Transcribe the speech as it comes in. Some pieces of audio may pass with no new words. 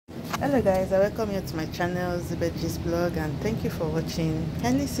Hello guys, I welcome you to my channel LiQWYD blog, and thank you for watching.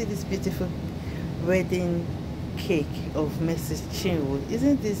 Kindly see this beautiful wedding cake of Mercy Chinwo.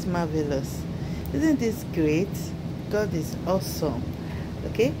 Isn't this marvelous? Isn't this great? God is awesome.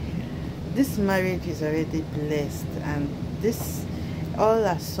 Okay, this marriage is already blessed, and this all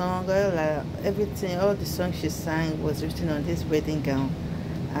her song, all her everything, all the songs she sang was written on this wedding gown.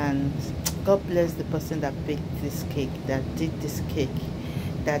 And God bless the person that baked this cake, that did this cake,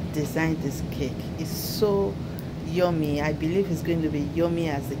 that designed this cake. It's so yummy. I believe it's going to be yummy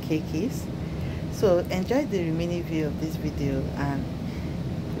as the cake is. So enjoy the remaining view of this video, and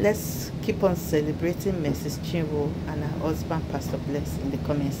let's keep on celebrating Mrs. Chinwo and her husband Pastor Bless in the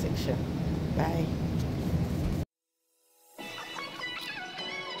comment section. Bye.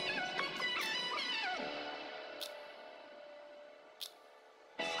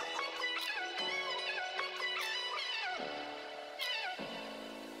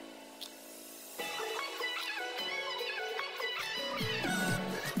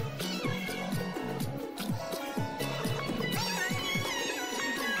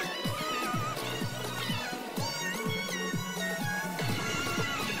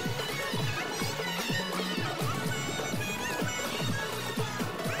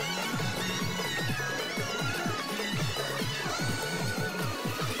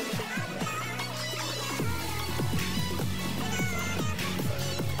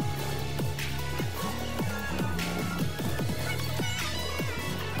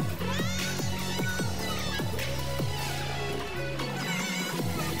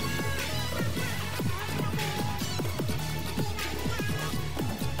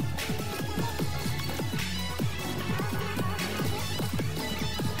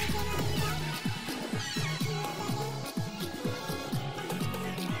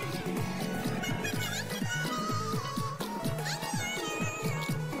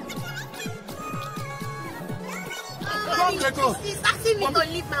 He's asking me to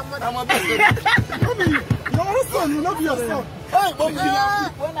leave my mother. Mommy, your own son will not be your son. Hey, mommy,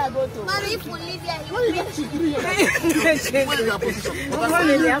 when I go to Mommy, if we leave here, he will when you get to degree, when you are position,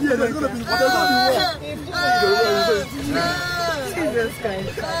 Jesus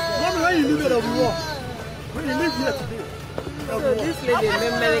Christ. Mommy, when you leave here, we walk. When you leave here today. So this lady in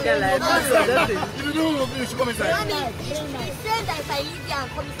medical life. If you don't know, you should come inside. Mommy, he said that if I leave here and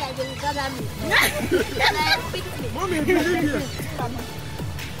come inside, they will gather me. And I beat me. Mommy, if you leave here.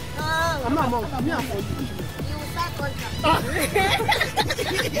 I'm not mom. I'm here for you. You will start contract.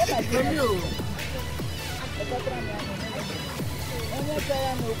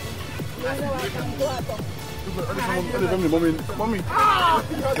 Mommy.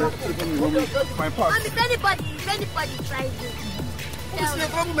 My part. Mommy, if anybody tries it, tell me.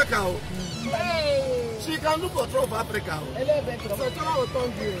 Hey. She can look for trouble for Africa.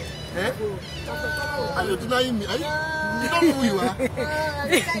 Eh? Are you denying me? You don't know who you are.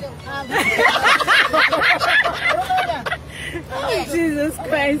 Jesus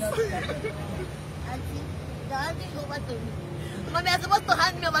Christ. Auntie, the auntie go over to me. Mommy, I'm supposed to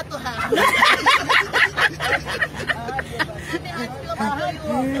hand me over to her.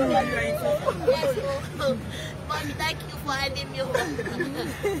 Mommy, thank you for handing me over.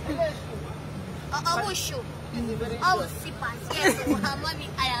 I will show. I will see past. Yes, mommy,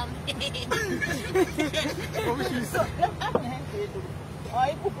 I am.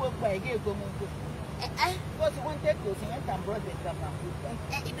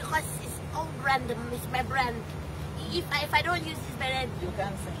 Because it's all random. It's my brand. If I don't use this brand, you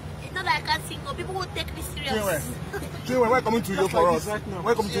can't sing. It's not that I can't sing. No, people will take me serious. Chinwo, we're coming to you for us.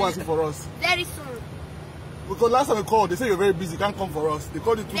 We're coming to answer for us. Very soon. Because last time we called, they said you're very busy, can't come for us. They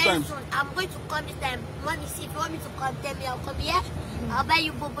called you two times. Soon. I'm going to come this time. Mommy, see, if you want me to come, tell me I'll come here. I'll buy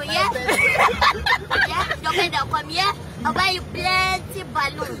you bobo here. Yeah? Your friend, I'll come here. I'll buy you plenty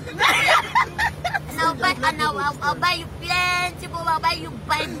balloon. And I'll buy you plenty bobo. I'll buy you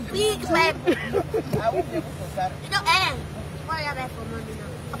big I won't be able to start. You know, what do you buy for mommy now?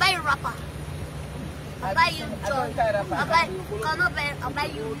 I'll buy you rapper. I'll buy you joy. I'll buy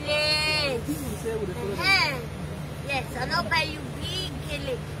you lace. Yes, and I'll buy you big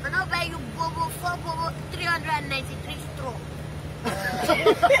kele. And I'll buy you bobo, 4 bobo, 393 straw.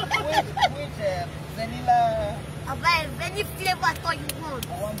 Which vanilla? I'll buy any flavor at all you want. I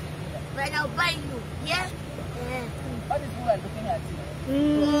want vanilla. But I'll buy you, yeah? All these people are looking at you.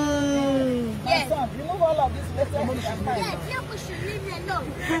 Yes. Son, remove all of this later. Yes, you should leave me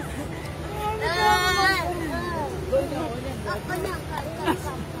alone.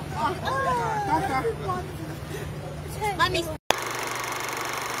 Mommy.